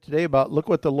today about look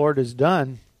what the Lord has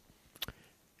done.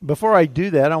 Before I do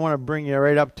that, I want to bring you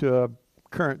right up to a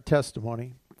current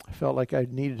testimony. I felt like I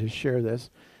needed to share this.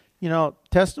 You know,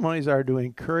 testimonies are to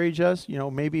encourage us. You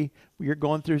know, maybe you're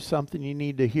going through something, you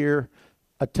need to hear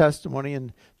a testimony.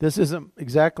 And this isn't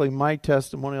exactly my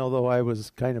testimony, although I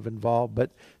was kind of involved.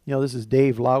 But, you know, this is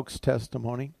Dave Lauk's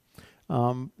testimony.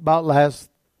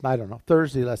 About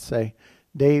Thursday, let's say,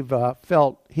 Dave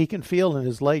felt he can feel in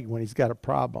his leg when he's got a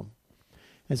problem.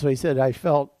 And so he said, I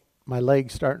felt my leg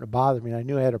starting to bother me, and I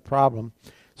knew I had a problem.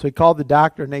 So he called the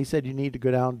doctor, and they said, you need to go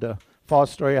down to Falls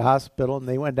Astoria Hospital. And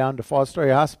they went down to Falls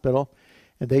Astoria Hospital,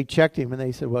 and they checked him, and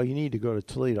they said, well, you need to go to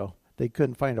Toledo. They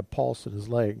couldn't find a pulse in his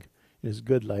leg, in his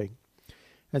good leg.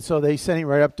 And so they sent him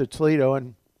right up to Toledo,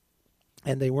 and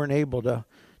they weren't able to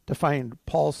find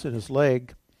pulse in his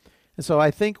leg. And so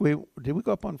I think did we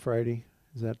go up on Friday?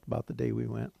 Is that about the day we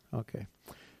went? Okay.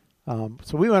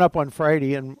 So we went up on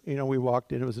Friday, and, you know, we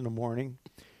walked in. It was in the morning.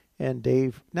 And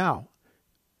Dave, now,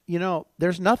 you know,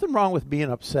 there's nothing wrong with being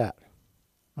upset,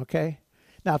 okay?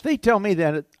 Now, if they tell me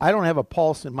that I don't have a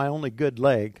pulse in my only good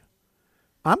leg,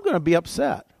 I'm going to be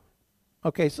upset,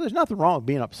 okay? So there's nothing wrong with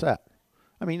being upset.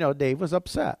 I mean, you know, Dave was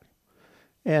upset.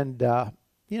 And,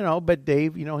 you know, but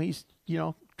Dave, you know, he's, you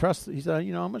know, he said,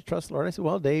 you know, I'm going to trust the Lord. I said,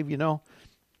 well, Dave, you know,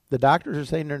 the doctors are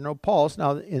saying there's no pulse.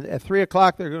 Now, at 3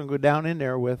 o'clock, they're going to go down in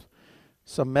there with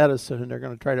some medicine, and they're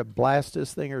going to try to blast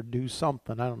this thing or do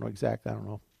something. I don't know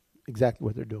exactly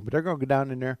what they're doing. But they're going to go down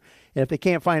in there, and if they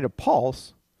can't find a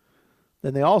pulse,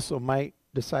 then they also might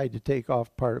decide to take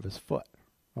off part of his foot.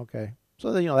 Okay?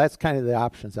 So, you know, that's kind of the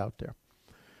options out there.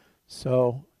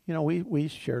 So, you know, we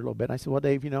shared a little bit. I said, well,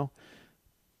 Dave, you know,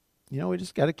 we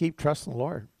just got to keep trusting the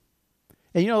Lord.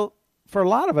 And, you know, for a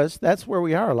lot of us, that's where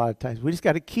we are a lot of times. We just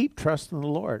got to keep trusting the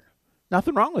Lord.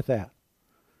 Nothing wrong with that.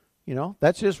 You know,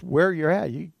 that's just where you're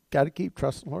at. You got to keep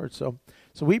trusting the Lord. So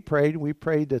we prayed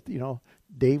that, you know,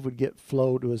 Dave would get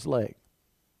flow to his leg.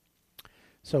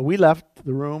 So we left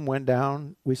the room, went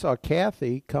down. We saw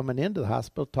Kathy coming into the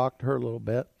hospital, talked to her a little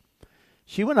bit.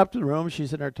 She went up to the room.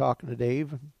 She's in there talking to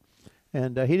Dave,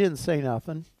 and he didn't say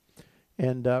nothing.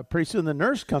 And pretty soon the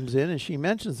nurse comes in, and she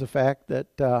mentions the fact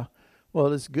that,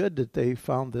 well, it's good that they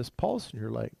found this pulse in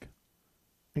your leg.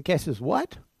 And Kathy says,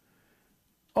 what?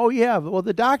 Oh, yeah, well,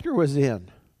 the doctor was in.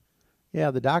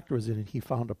 Yeah, the doctor was in, and he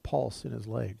found a pulse in his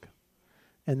leg.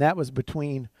 And that was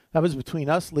between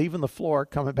us leaving the floor,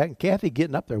 coming back, and Kathy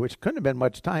getting up there, which couldn't have been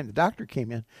much time. The doctor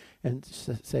came in and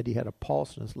said he had a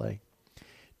pulse in his leg.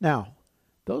 Now,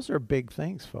 those are big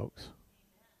things, folks.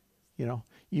 You know,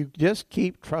 you just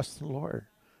keep trusting the Lord.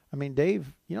 I mean,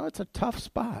 Dave, you know, it's a tough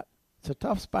spot. It's a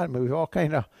tough spot. I mean, we've all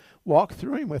kind of walked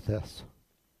through him with this.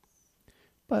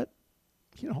 But,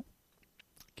 you know,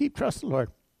 keep trusting the Lord.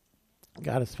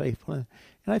 God is faithful. And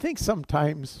I think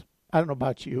sometimes, I don't know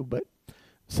about you, but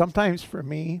sometimes for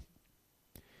me,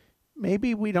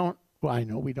 maybe I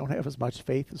know we don't have as much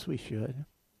faith as we should.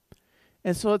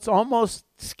 And so it's almost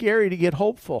scary to get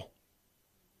hopeful.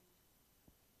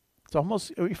 It's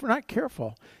almost, if we're not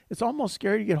careful, it's almost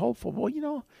scary to get hopeful. Well, you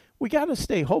know, we got to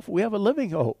stay hopeful. We have a living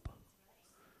hope.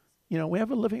 You know, we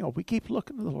have a living hope. We keep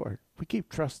looking to the Lord. We keep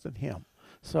trusting Him.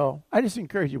 So I just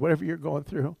encourage you, whatever you're going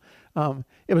through.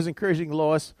 It was encouraging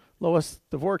Lois. Lois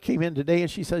DeVore came in today, and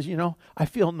she says, you know, I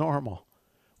feel normal.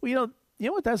 Well, you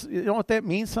know what that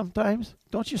means sometimes?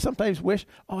 Don't you sometimes wish,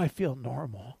 oh, I feel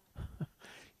normal?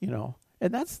 You know,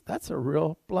 and that's a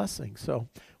real blessing. So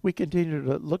we continue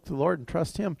to look to the Lord and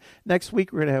trust Him. Next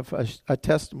week, we're going to have a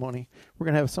testimony. We're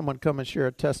going to have someone come and share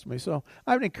a testimony. So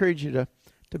I would encourage you to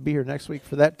be here next week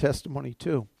for that testimony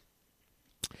too.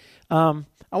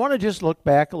 I want to just look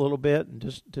back a little bit and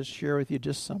just share with you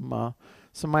just some of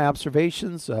my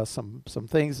observations, some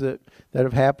things that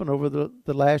have happened over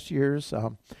the last years.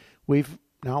 We've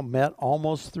now met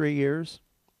almost 3 years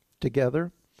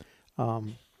together,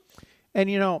 and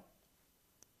you know,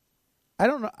 I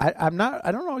don't know. I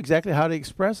don't know exactly how to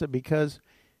express it, because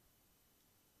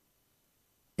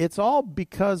it's all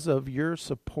because of your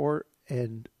support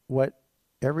and what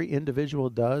every individual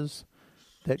does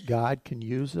that God can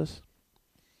use us.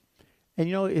 And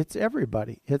you know, it's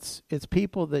everybody. It's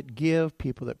people that give,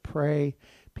 people that pray,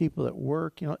 people that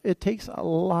work. You know, it takes a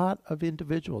lot of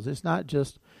individuals. It's not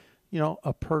just, you know,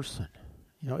 a person.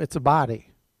 You know, it's a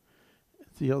body.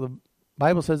 You know, the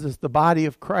Bible says it's the body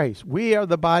of Christ. We are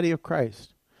the body of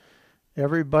Christ.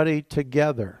 Everybody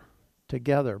together,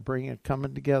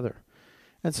 coming together.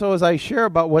 And so as I share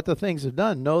about what the things have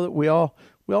done, know that we all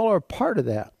are part of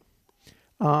that.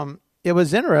 It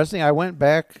was interesting. I went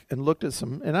back and looked at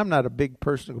some, and I'm not a big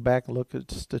person to go back and look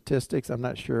at statistics. I'm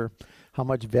not sure how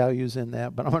much value's in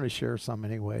that, but I'm going to share some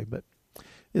anyway. But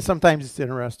Sometimes it's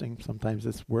interesting. Sometimes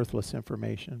it's worthless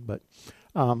information. But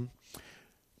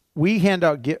we hand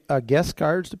out guest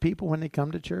cards to people when they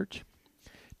come to church.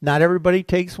 Not everybody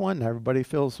takes one. Not everybody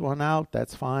fills one out.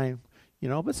 That's fine.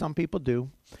 But some people do.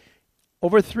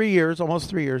 Over 3 years, almost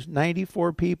 3 years,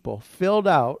 94 people filled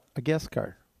out a guest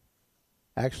card.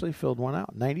 Actually filled one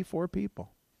out. 94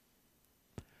 people.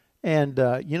 And,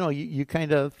 you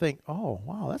kind of think, oh,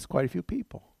 wow, that's quite a few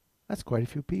people. That's quite a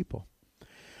few people.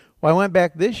 Well, I went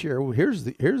back this year. Well, here's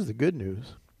the good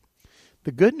news.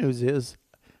 The good news is,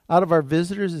 out of our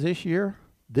visitors this year,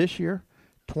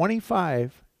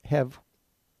 25 have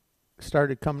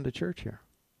started coming to church here.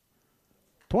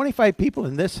 25 people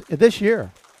in this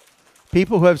year.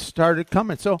 People who have started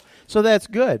coming. So that's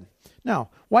good. Now,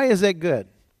 why is that good?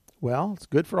 Well, it's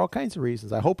good for all kinds of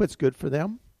reasons. I hope it's good for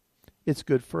them. It's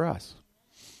good for us.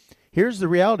 Here's the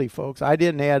reality, folks. I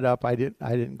didn't add up. I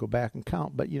didn't go back and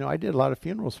count. But, I did a lot of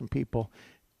funerals from people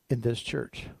in this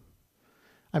church.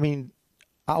 I mean,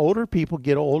 older people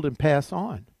get old and pass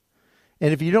on.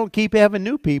 And if you don't keep having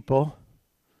new people,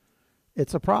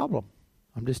 it's a problem.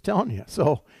 I'm just telling you.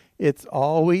 So it's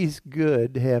always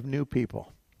good to have new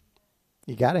people.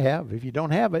 You got to have. If you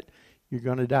don't have it, you're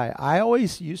going to die. I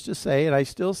always used to say, and I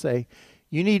still say,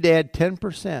 you need to add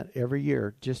 10% every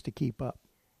year just to keep up.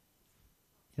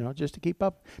 Just to keep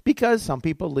up. Because some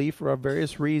people leave for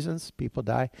various reasons. People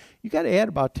die. You got to add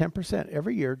about 10%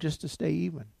 every year just to stay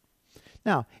even.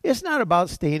 Now, it's not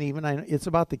about staying even. It's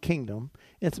about the kingdom.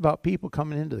 It's about people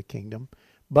coming into the kingdom.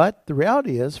 But the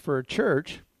reality is, for a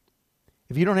church,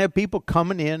 if you don't have people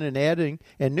coming in and adding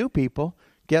and new people,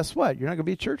 guess what? You're not going to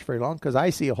be a church very long, because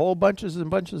I see a whole bunches and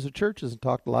bunches of churches and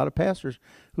talk to a lot of pastors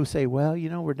who say, well,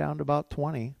 we're down to about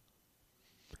 20.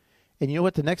 And you know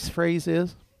what the next phrase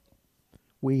is?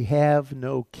 We have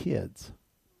no kids.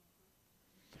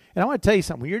 And I want to tell you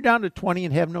something. When you're down to 20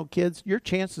 and have no kids, your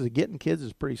chances of getting kids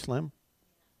is pretty slim.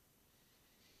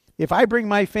 If I bring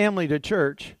my family to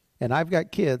church and I've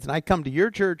got kids and I come to your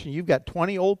church and you've got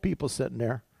 20 old people sitting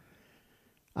there,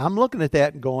 I'm looking at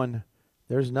that and going,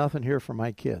 there's nothing here for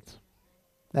my kids.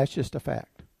 That's just a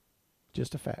fact.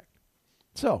 Just a fact.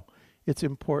 So it's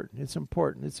important. It's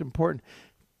important. It's important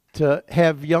to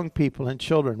have young people and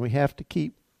children. We have to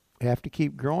keep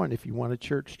growing if you want a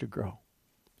church to grow.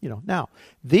 Now,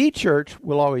 the church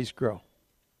will always grow.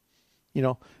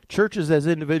 Churches as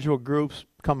individual groups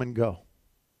come and go.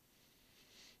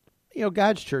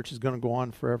 God's church is going to go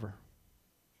on forever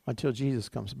until Jesus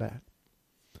comes back.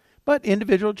 But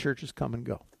individual churches come and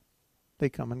go. They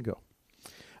come and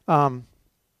go.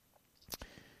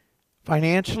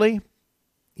 Financially,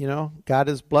 God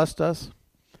has blessed us.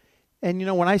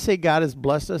 And when I say God has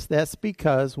blessed us, that's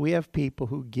because we have people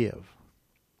who give.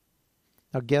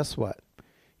 Now, guess what?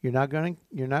 You're not going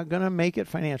to make it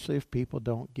financially if people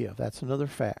don't give. That's another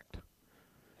fact.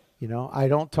 I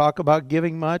don't talk about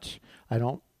giving much. I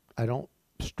don't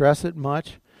stress it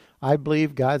much. I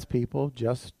believe God's people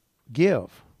just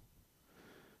give.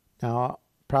 Now,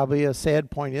 probably a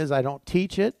sad point is I don't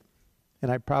teach it,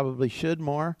 and I probably should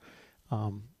more.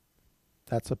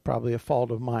 That's probably a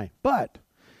fault of mine. But,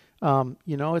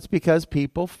 it's because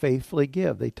people faithfully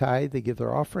give. They tithe, they give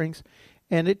their offerings,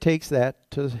 and it takes that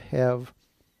to have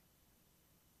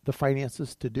the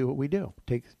finances to do what we do.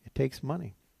 It takes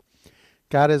money.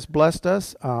 God has blessed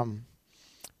us.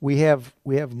 We have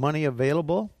money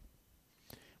available.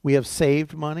 We have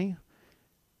saved money.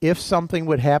 If something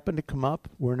would happen to come up,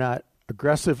 we're not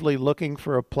aggressively looking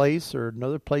for a place or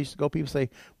another place to go. People say,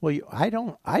 well,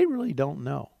 I really don't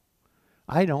know.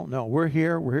 I don't know. We're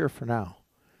here for now.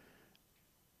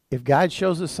 If God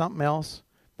shows us something else,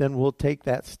 then we'll take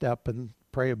that step and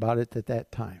pray about it at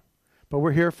that time. But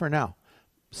we're here for now.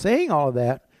 Saying all of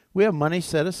that, we have money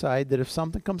set aside that if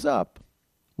something comes up,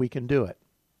 we can do it.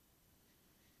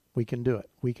 We can do it.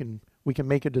 We can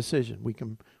make a decision. We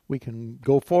can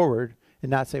go forward and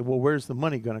not say, well, where's the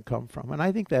money going to come from? And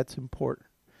I think that's important.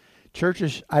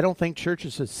 I don't think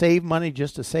churches should save money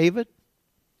just to save it.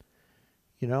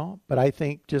 But I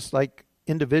think just like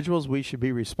individuals, we should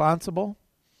be responsible.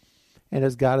 And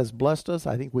as God has blessed us,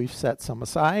 I think we've set some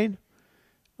aside.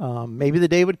 Maybe the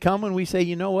day would come when we say,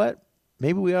 you know what?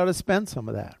 Maybe we ought to spend some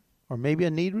of that. Or maybe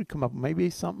a need would come up. Maybe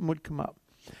something would come up.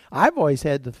 I've always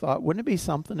had the thought, wouldn't it be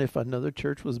something if another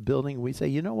church was building and we say,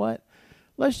 you know what?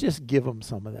 Let's just give them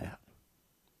some of that.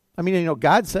 I mean,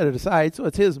 God set it aside, so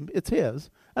it's his.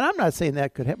 And I'm not saying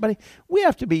that could happen, but we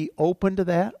have to be open to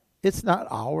that. It's not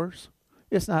ours.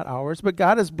 It's not ours, but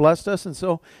God has blessed us, and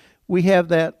so we have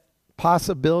that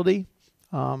possibility.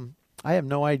 I have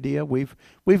no idea. We've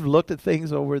looked at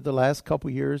things over the last couple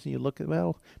years, and you look at,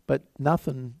 but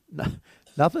nothing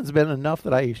Nothing's been enough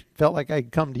that I felt like I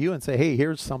could come to you and say, hey,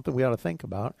 here's something we ought to think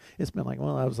about. It's been like,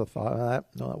 well, that was a thought.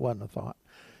 No, that wasn't a thought.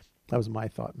 That was my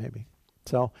thought, maybe.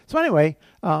 So anyway,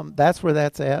 that's where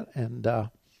that's at, and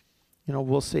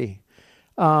we'll see.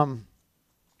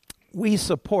 We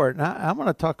support. Now, I'm going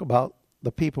to talk about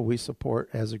the people we support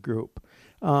as a group.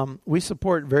 We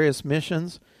support various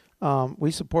missions.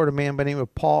 We support a man by the name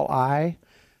of Paul I.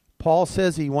 Paul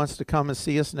says he wants to come and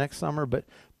see us next summer, but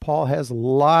Paul has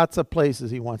lots of places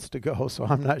he wants to go, so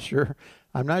I'm not sure.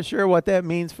 I'm not sure what that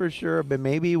means for sure, but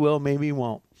maybe he will, maybe he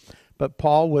won't. But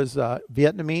Paul was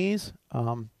Vietnamese.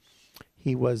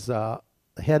 He was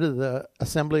head of the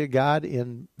Assembly of God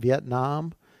in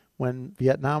Vietnam when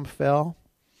Vietnam fell.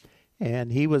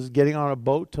 And he was getting on a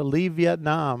boat to leave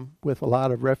Vietnam with a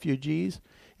lot of refugees,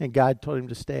 and God told him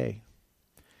to stay.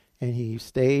 And he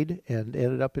stayed and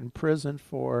ended up in prison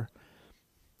for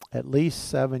at least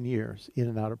 7 years, in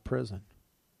and out of prison.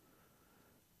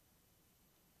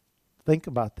 Think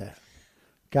about that.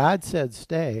 God said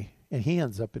stay, and he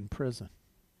ends up in prison.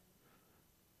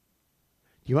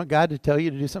 Do you want God to tell you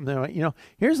to do something?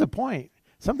 Here's the point.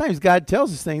 Sometimes God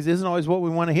tells us things isn't always what we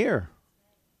want to hear.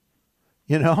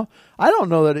 I don't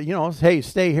know that, hey,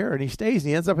 stay here, and he stays, and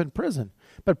he ends up in prison.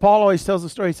 But Paul always tells the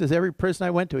story. He says, every prison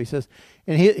I went to, he says,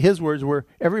 and his words were,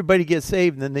 everybody gets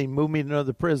saved, and then they move me to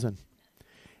another prison.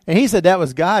 And he said that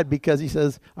was God, because he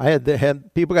says, I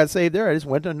had people got saved there. I just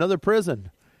went to another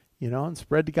prison, and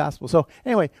spread the gospel. So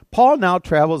anyway, Paul now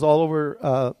travels all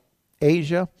over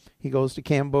Asia. He goes to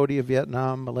Cambodia,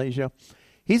 Vietnam, Malaysia.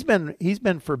 He's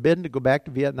been forbidden to go back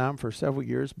to Vietnam for several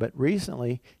years, but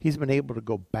recently he's been able to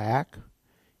go back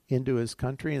into his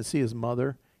country and see his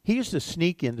mother. He used to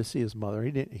sneak in to see his mother.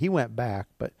 He went back,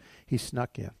 but he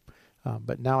snuck in.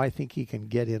 But now I think he can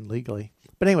get in legally.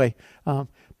 But anyway,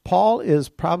 Paul is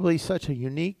probably such a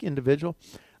unique individual.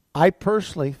 I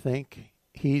personally think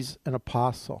he's an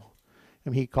apostle. I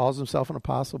mean, he calls himself an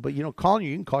apostle, but you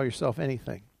can call yourself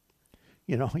anything.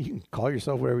 You can call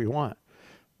yourself whatever you want.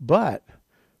 But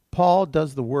Paul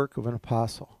does the work of an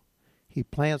apostle. He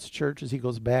plants churches, he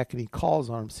goes back, and he calls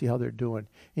on them to see how they're doing.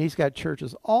 And he's got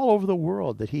churches all over the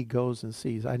world that he goes and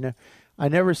sees. I've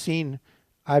never seen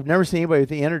anybody with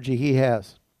the energy he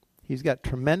has. He's got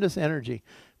tremendous energy.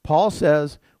 Paul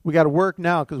says, we got to work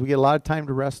now because we get a lot of time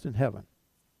to rest in heaven.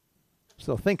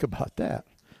 So think about that.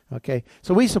 Okay,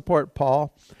 so we support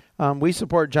Paul. We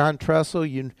support John Tressel.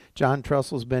 John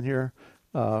Tressel's been here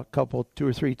two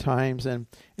or three times, and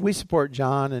we support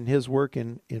John and his work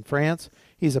in France.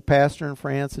 He's a pastor in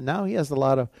France, and now he has a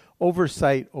lot of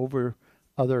oversight over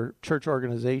other church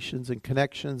organizations and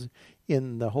connections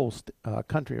in the whole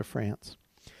country of France.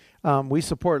 We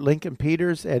support Lincoln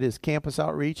Peters at his campus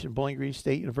outreach in Bowling Green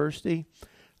State University.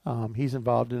 He's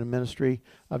involved in a ministry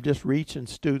of just reaching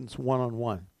students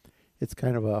one-on-one.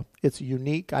 It's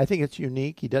unique. I think it's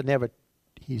unique.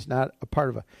 He's part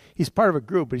of a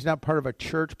group, but he's not part of a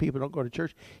church. People don't go to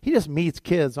church. He just meets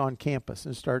kids on campus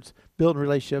and starts building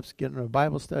relationships, getting into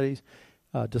Bible studies,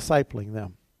 discipling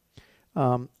them.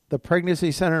 The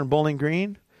Pregnancy Center in Bowling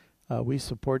Green, we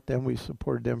support them. We've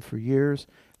supported them for years.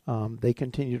 They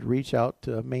continue to reach out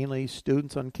to mainly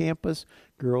students on campus,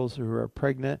 girls who are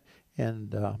pregnant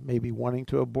and maybe wanting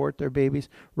to abort their babies.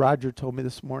 Roger told me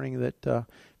this morning that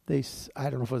I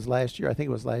don't know if it was last year, I think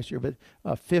it was last year, but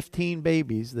 15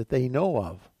 babies that they know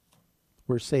of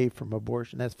were saved from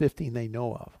abortion. That's 15 they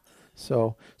know of.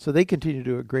 So they continue to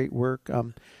do a great work.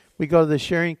 We go to the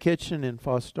Sharing Kitchen in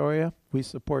Fostoria. We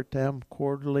support them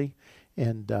quarterly.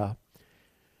 And not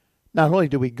only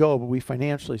do we go, but we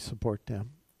financially support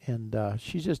them. And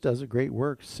she just does a great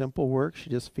work, simple work. She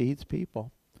just feeds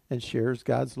people and shares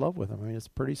God's love with them. I mean, it's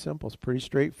pretty simple. It's pretty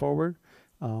straightforward.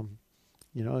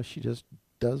 She just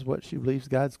does what she believes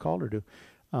God's called her to.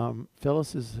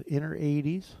 Phyllis is in her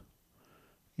 80s,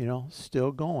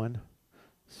 still going.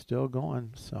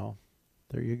 So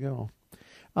there you go.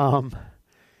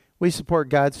 We support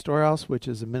God's Storehouse, which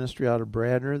is a ministry out of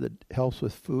Bradner that helps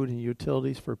with food and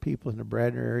utilities for people in the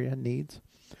Bradner area needs.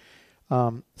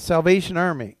 Salvation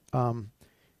Army.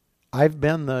 I've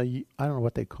been I don't know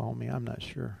what they call me. I'm not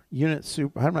sure. Unit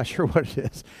super. I'm not sure what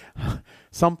it is.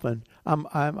 Something.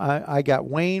 I got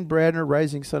Wayne, Bradner,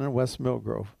 Rising Sun, and West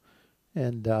Millgrove,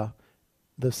 and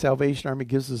the Salvation Army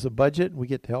gives us a budget, and we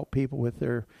get to help people with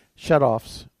their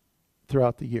shutoffs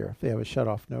throughout the year. If they have a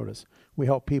shutoff notice, we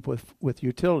help people with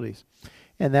utilities,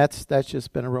 and that's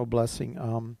just been a real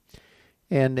blessing.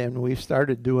 And we've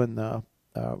started doing the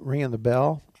ringing the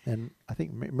bell, and I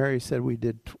think Mary said we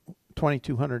did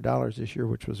 $2,200 this year,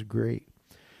 which was great.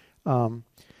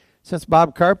 Since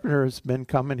Bob Carpenter has been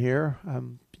coming here,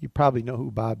 you probably know who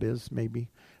Bob is, maybe.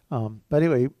 But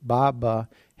anyway, Bob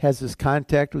has this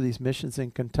contact with these missions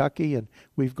in Kentucky, and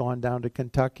we've gone down to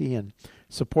Kentucky and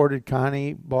supported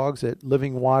Connie Boggs at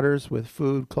Living Waters with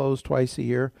food, clothes twice a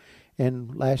year.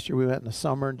 And last year we went in the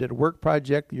summer and did a work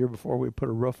project. The year before we put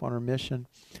a roof on our mission.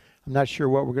 I'm not sure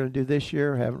what we're going to do this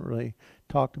year. I haven't really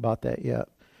talked about that yet.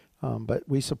 But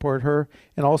we support her.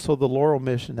 And also the Laurel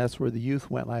Mission. That's where the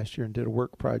youth went last year and did a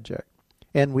work project.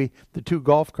 And the 2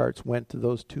 golf carts went to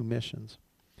those 2 missions.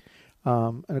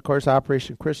 And of course,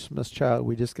 Operation Christmas Child,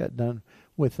 we just got done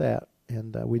with that.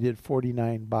 And we did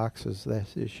 49 boxes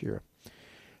this year.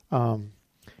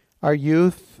 Our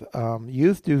youth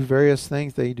do various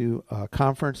things. They do a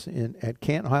conference at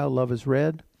Canton, Ohio, Love is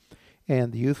Red.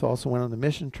 And the youth also went on the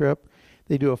mission trip.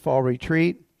 They do a fall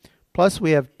retreat. Plus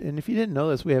we have, and if you didn't know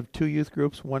this, we have 2 youth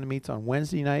groups. One meets on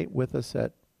Wednesday night with us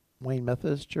at Wayne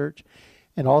Methodist Church.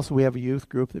 And also we have a youth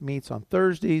group that meets on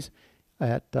Thursdays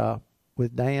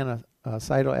with Diana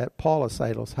Seidel at Paula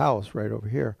Seidel's house right over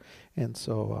here. And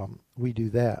so we do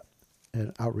that,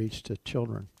 and outreach to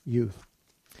children, youth.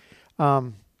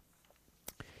 We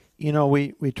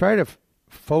try to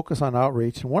focus on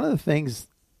outreach. And one of the things,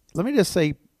 let me just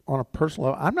say on a personal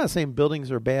level, I'm not saying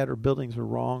buildings are bad or buildings are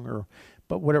wrong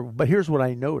but whatever. But here's what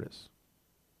I notice.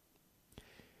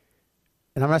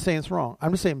 And I'm not saying it's wrong.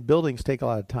 I'm just saying buildings take a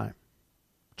lot of time.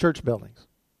 Church buildings,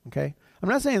 okay? I'm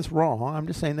not saying it's wrong. I'm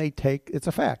just saying it's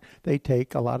a fact. They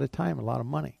take a lot of time, a lot of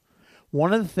money.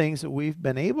 One of the things that we've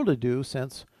been able to do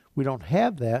since we don't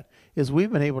have that is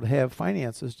we've been able to have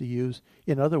finances to use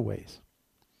in other ways,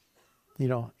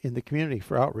 in the community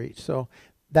for outreach. So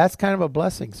that's kind of a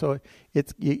blessing. So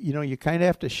it's, you kind of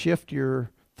have to shift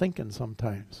your thinking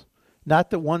sometimes.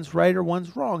 Not that one's right or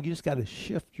one's wrong. You just got to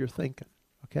shift your thinking,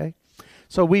 okay?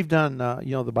 So we've done,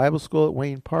 the Bible school at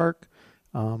Wayne Park.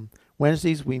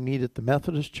 Wednesdays we meet at the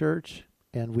Methodist Church,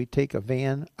 and we take a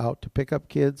van out to pick up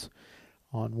kids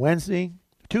on Wednesday.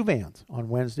 2 vans on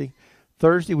Wednesday.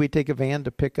 Thursday we take a van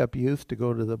to pick up youth to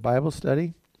go to the Bible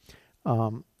study.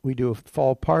 We do a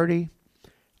fall party.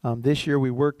 This year we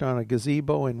worked on a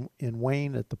gazebo in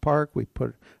Wayne at the park. We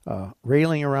put a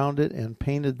railing around it and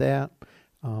painted that.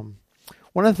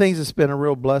 One of the things that's been a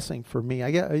real blessing for me,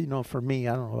 for me,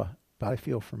 I don't know how I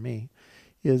feel for me,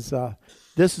 is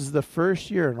this is the first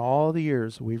year in all the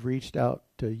years we've reached out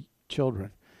to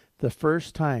children. The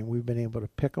first time we've been able to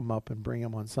pick them up and bring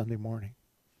them on Sunday morning.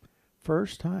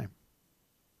 First time.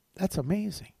 That's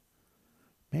amazing.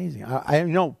 Amazing.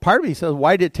 I part of me says,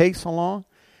 why did it take so long?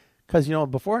 Because,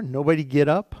 before nobody get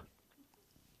up.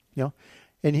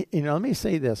 And, let me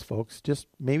say this, folks, just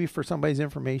maybe for somebody's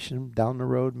information down the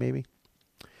road, maybe.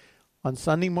 On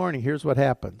Sunday morning, here's what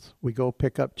happens. We go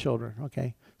pick up children,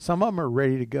 okay? Some of them are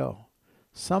ready to go.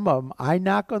 Some of them, I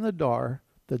knock on the door,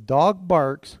 the dog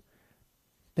barks,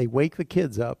 they wake the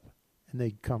kids up, and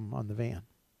they come on the van.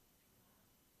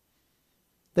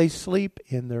 They sleep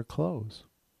in their clothes.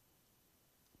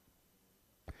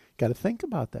 Got to think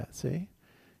about that, see?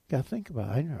 Got to think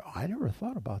about it. I never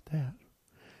thought about that.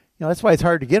 That's why it's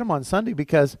hard to get them on Sunday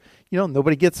because,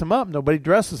 nobody gets them up. Nobody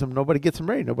dresses them. Nobody gets them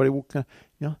ready.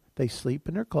 They sleep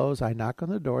in their clothes. I knock on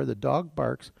the door. The dog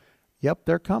barks. Yep,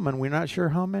 they're coming. We're not sure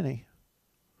how many.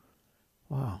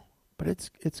 Wow. But it's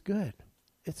good.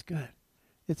 It's good.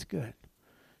 It's good.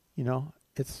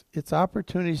 It's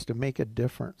opportunities to make a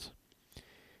difference.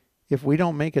 If we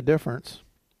don't make a difference,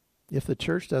 if the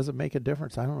church doesn't make a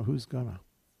difference, I don't know who's gonna.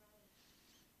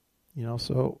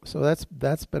 So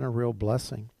that's been a real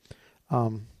blessing.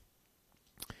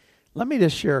 Let me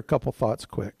just share a couple thoughts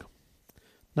quick.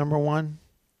 Number one,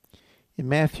 in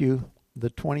Matthew, the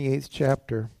 28th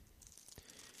chapter,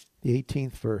 the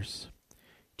 18th verse,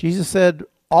 Jesus said,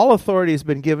 all authority has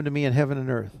been given to me in heaven and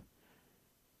earth.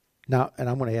 Now, and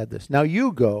I'm going to add this. Now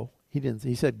you go.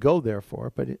 He said go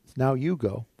therefore, but it's now you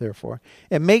go therefore,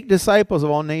 and make disciples of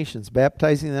all nations,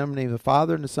 baptizing them in the name of the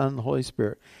Father and the Son and the Holy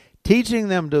Spirit, teaching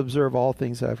them to observe all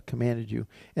things I have commanded you.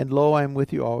 And lo, I am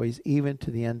with you always, even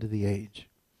to the end of the age.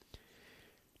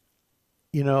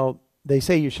 They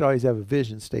say you should always have a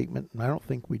vision statement, and I don't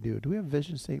think we do. Do we have a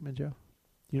vision statement, Joe?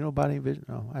 Do you know about any vision?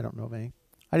 No, I don't know of any.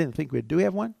 I didn't think we did. Do we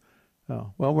have one?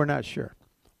 Oh, well, we're not sure.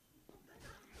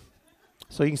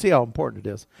 So you can see how important it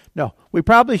is. No, we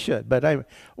probably should, but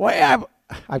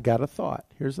I've got a thought.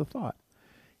 Here's the thought.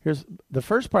 Here's the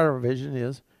first part of our vision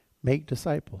is make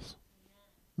disciples.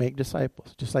 Make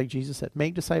disciples. Just like Jesus said,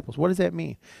 make disciples. What does that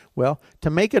mean? Well, to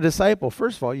make a disciple,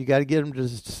 first of all, you got to get them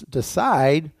to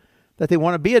decide that they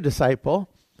want to be a disciple,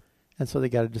 and so they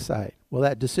got to decide. Well,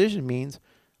 that decision means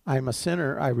I'm a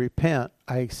sinner, I repent,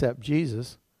 I accept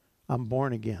Jesus, I'm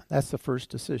born again. That's the first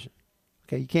decision.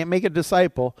 Okay, you can't make a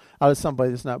disciple out of somebody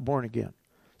that's not born again.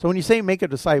 So when you say make a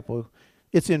disciple,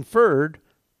 it's inferred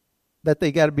that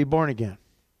they got to be born again.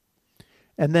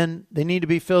 And then they need to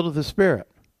be filled with the Spirit.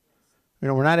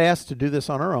 We're not asked to do this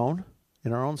on our own,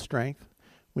 in our own strength.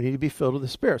 We need to be filled with the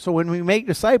Spirit. So when we make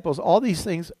disciples, all these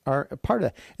things are a part of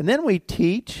that. And then we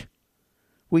teach,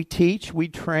 we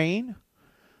train.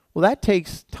 Well, that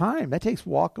takes time. That takes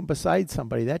walking beside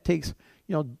somebody. That takes,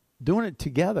 doing it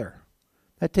together.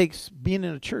 That takes being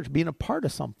in a church, being a part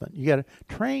of something. You got to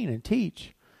train and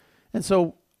teach. And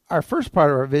so our first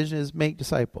part of our vision is make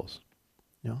disciples.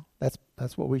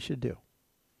 That's what we should do.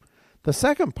 The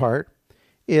second part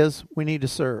is we need to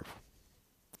serve.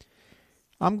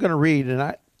 I'm going to read, and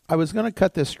I was going to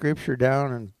cut this scripture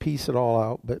down and piece it all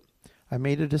out, but I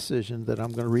made a decision that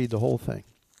I'm going to read the whole thing.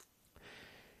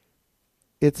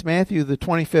 It's Matthew, the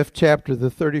 25th chapter, the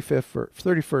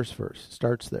 31st verse.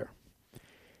 Starts there.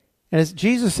 And as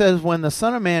Jesus says, when the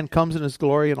Son of Man comes in his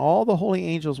glory and all the holy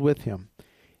angels with him,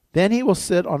 then he will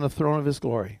sit on the throne of his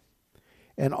glory.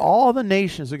 And all the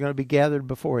nations are going to be gathered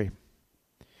before him.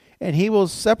 And he will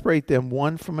separate them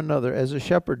one from another as a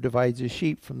shepherd divides his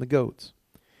sheep from the goats.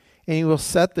 And he will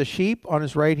set the sheep on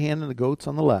his right hand and the goats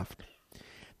on the left.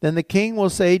 Then the king will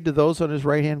say to those on his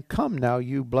right hand, come now,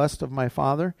 you blessed of my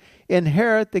Father,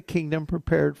 inherit the kingdom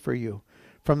prepared for you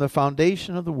from the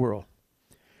foundation of the world.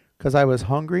 Because I was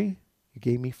hungry, you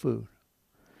gave me food.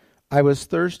 I was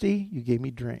thirsty, you gave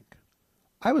me drink.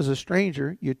 I was a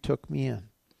stranger, you took me in.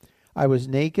 I was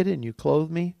naked, and you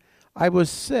clothed me. I was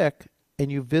sick,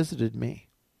 and you visited me.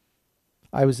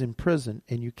 I was in prison,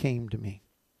 and you came to me.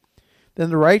 Then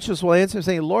the righteous will answer,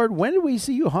 saying, Lord, when did we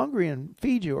see you hungry and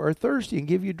feed you, or thirsty and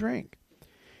give you drink?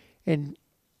 And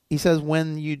he says,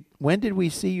 when did we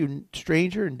see you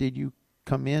stranger, and did you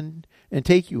come in and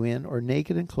take you in, or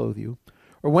naked and clothe you?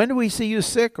 Or when did we see you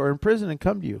sick or in prison and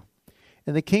come to you?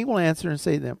 And the king will answer and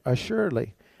say to them,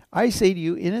 assuredly, I say to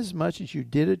you, inasmuch as you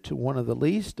did it to one of the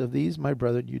least of these, my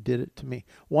brethren, you did it to me.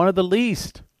 One of the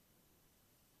least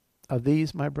of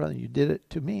these, my brethren, you did it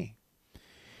to me.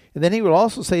 And then he will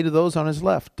also say to those on his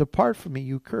left, depart from me,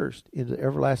 you cursed, into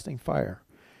everlasting fire,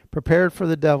 prepared for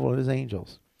the devil and his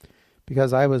angels.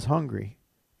 Because I was hungry,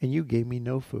 and you gave me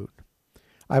no food.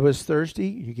 I was thirsty,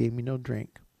 you gave me no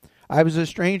drink. I was a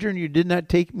stranger, and you did not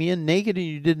take me in, naked, and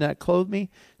you did not clothe me,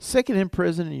 sick and in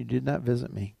prison, and you did not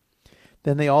visit me.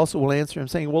 Then they also will answer him,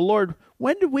 saying, well, Lord,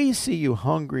 when did we see you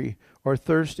hungry, or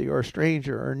thirsty, or a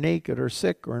stranger, or naked, or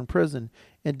sick, or in prison,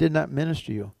 and did not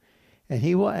minister you? And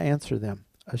he will answer them,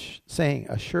 saying,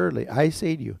 assuredly, I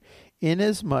say to you,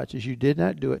 inasmuch as you did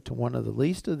not do it to one of the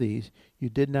least of these, you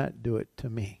did not do it to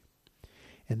me.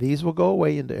 And these will go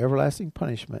away into everlasting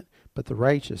punishment, but the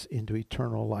righteous into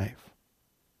eternal life.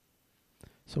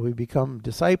 So we become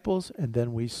disciples, and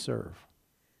then we serve.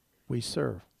 We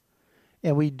serve.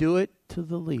 And we do it to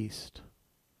the least.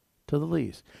 To the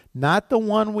least. Not the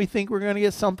one we think we're going to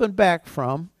get something back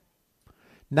from.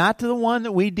 Not to the one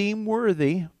that we deem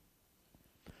worthy.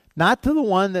 Not to the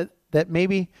one that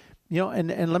maybe,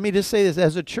 and let me just say this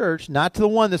as a church, not to the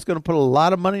one that's going to put a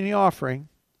lot of money in the offering.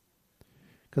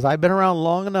 Because I've been around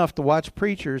long enough to watch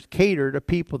preachers cater to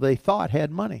people they thought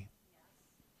had money.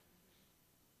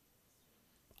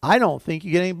 I don't think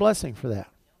you get any blessing for that.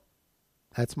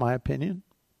 That's my opinion.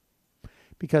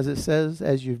 Because it says,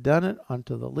 as you've done it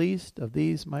unto the least of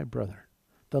these, my brethren.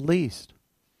 The least.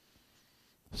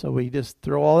 So we just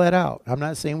throw all that out. I'm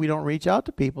not saying we don't reach out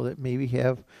to people that maybe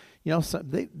have,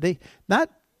 they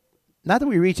not that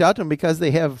we reach out to them because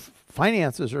they have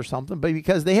finances or something, but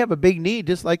because they have a big need,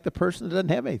 just like the person that doesn't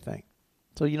have anything.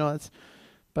 So, it's,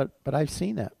 but I've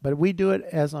seen that. But we do it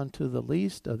as unto the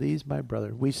least of these, my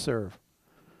brethren. We serve.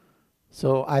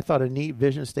 So I thought a neat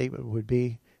vision statement would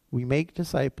be, we make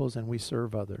disciples and we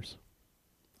serve others.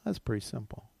 That's pretty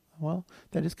simple. Well,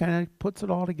 that just kind of puts it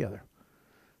all together.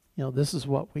 This is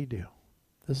what we do.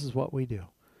 This is what we do.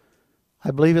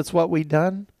 I believe it's what we've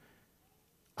done.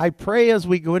 I pray as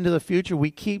we go into the future,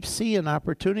 we keep seeing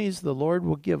opportunities the Lord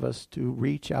will give us to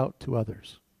reach out to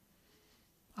others.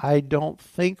 I don't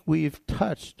think we've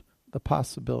touched the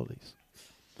possibilities.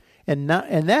 And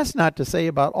that's not to say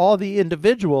about all the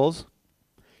individuals.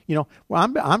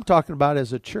 I'm talking about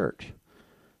as a church.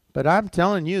 But I'm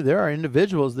telling you, there are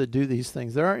individuals that do these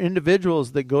things. There are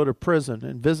individuals that go to prison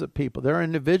and visit people. There are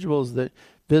individuals that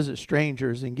visit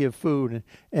strangers and give food.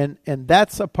 And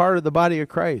that's a part of the body of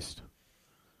Christ.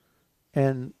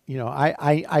 And,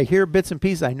 I hear bits and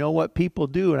pieces. I know what people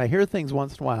do, and I hear things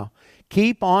once in a while.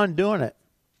 Keep on doing it.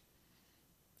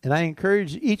 And I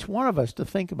encourage each one of us to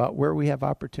think about where we have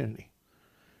opportunity.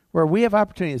 Where we have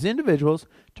opportunity as individuals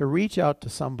to reach out to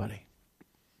somebody.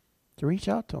 To reach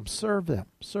out to them. Serve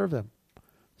them.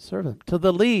 To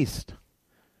the least.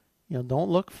 Don't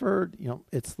look for,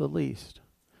 it's the least.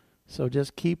 So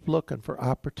just keep looking for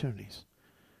opportunities.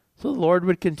 So the Lord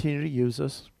would continue to use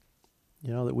us,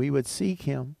 that we would seek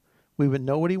him. We would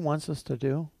know what he wants us to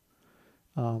do.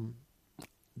 Don't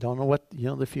know what,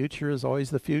 the future is always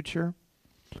the future.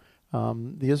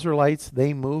 The Israelites,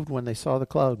 they moved when they saw the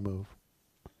cloud move.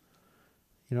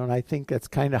 And I think that's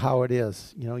kind of how it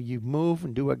is. You move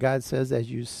and do what God says as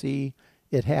you see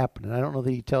it happen. And I don't know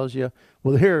that he tells you,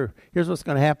 well, here's what's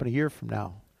going to happen a year from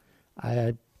now.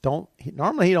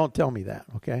 Normally he don't tell me that,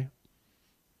 okay?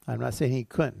 I'm not saying he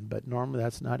couldn't, but normally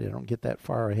that's not it. I don't get that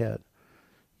far ahead.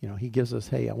 He gives us,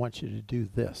 hey, I want you to do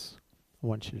this. I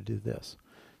want you to do this.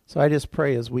 So I just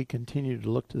pray as we continue to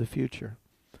look to the future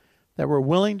that we're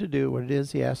willing to do what it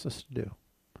is he asks us to do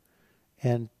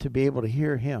and to be able to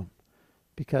hear him,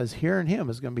 because hearing him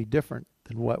is going to be different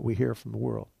than what we hear from the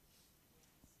world.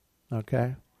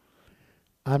 Okay?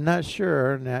 I'm not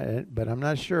sure, but I'm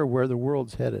not sure where the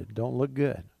world's headed. Don't look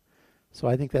good. So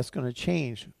I think that's going to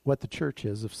change what the church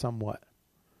is of somewhat.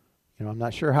 I'm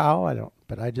not sure how,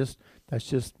 but that's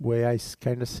just the way I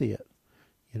kind of see it.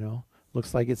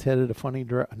 Looks like it's headed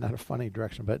not a funny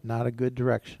direction, but not a good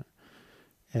direction.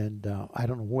 And I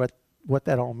don't know what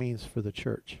that all means for the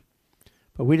church.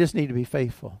 But we just need to be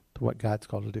faithful to what God's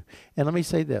called to do. And let me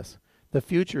say this. The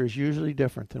future is usually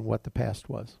different than what the past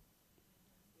was.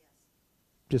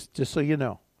 Just so you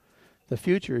know. The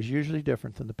future is usually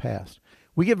different than the past.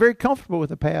 We get very comfortable with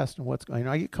the past and what's going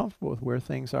on. I get comfortable with where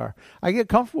things are. I get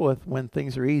comfortable with when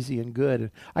things are easy and good.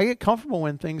 And I get comfortable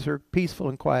when things are peaceful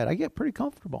and quiet. I get pretty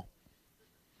comfortable.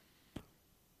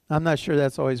 I'm not sure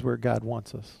that's always where God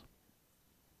wants us.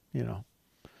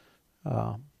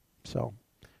 So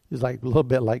it's like a little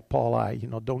bit like Paul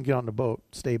don't get on the boat,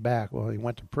 stay back. Well, he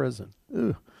went to prison.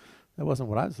 That wasn't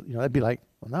what I was, that'd be like,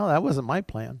 well, no, that wasn't my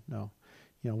plan. No.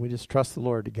 We just trust the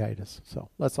Lord to guide us. So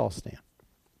let's all stand.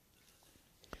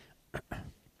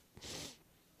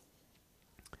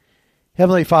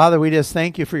 Heavenly Father, we just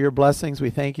thank you for your blessings.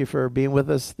 We thank you for being with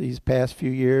us these past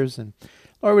few years. And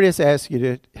Lord, we just ask you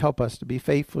to help us to be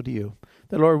faithful to you.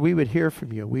 That, Lord, we would hear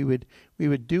from you. We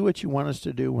would do what you want us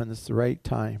to do when it's the right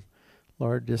time.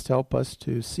 Lord, just help us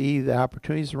to see the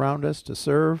opportunities around us to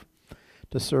serve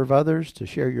others, to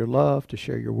share your love, to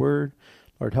share your word.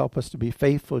 Lord, help us to be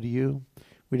faithful to you.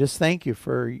 We just thank you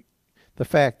for the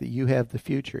fact that you have the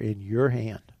future in your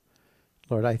hand.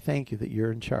 Lord, I thank you that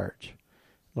you're in charge.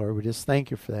 Lord, we just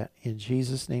thank you for that. In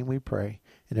Jesus' name we pray.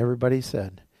 And everybody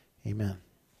said, amen.